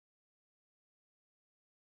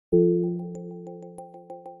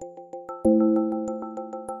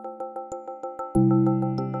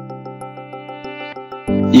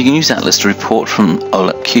You can use Atlas to report from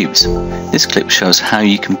OLAP cubes. This clip shows how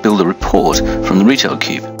you can build a report from the retail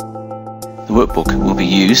cube. The workbook will be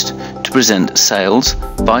used to present sales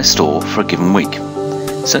by store for a given week.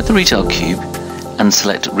 Select the retail cube and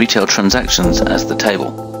select retail transactions as the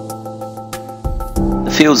table.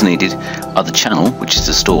 The fields needed are the channel, which is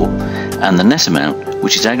the store, and the net amount,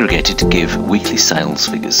 which is aggregated to give weekly sales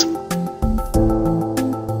figures.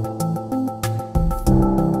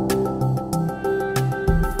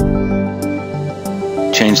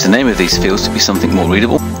 Change the name of these fields to be something more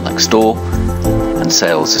readable, like store and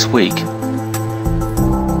sales this week,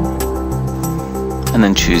 and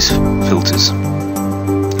then choose filters.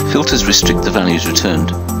 Filters restrict the values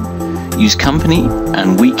returned. Use company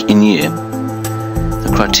and week in year.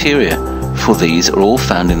 The criteria for these are all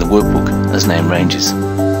found in the workbook as name ranges.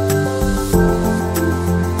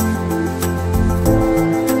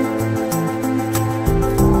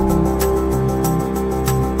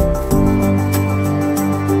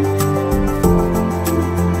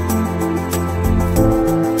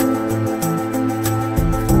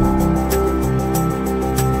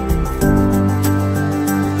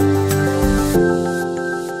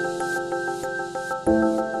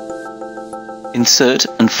 Insert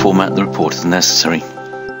and format the report as necessary.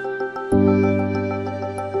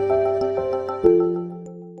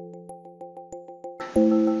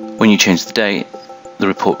 When you change the date, the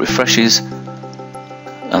report refreshes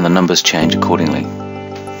and the numbers change accordingly.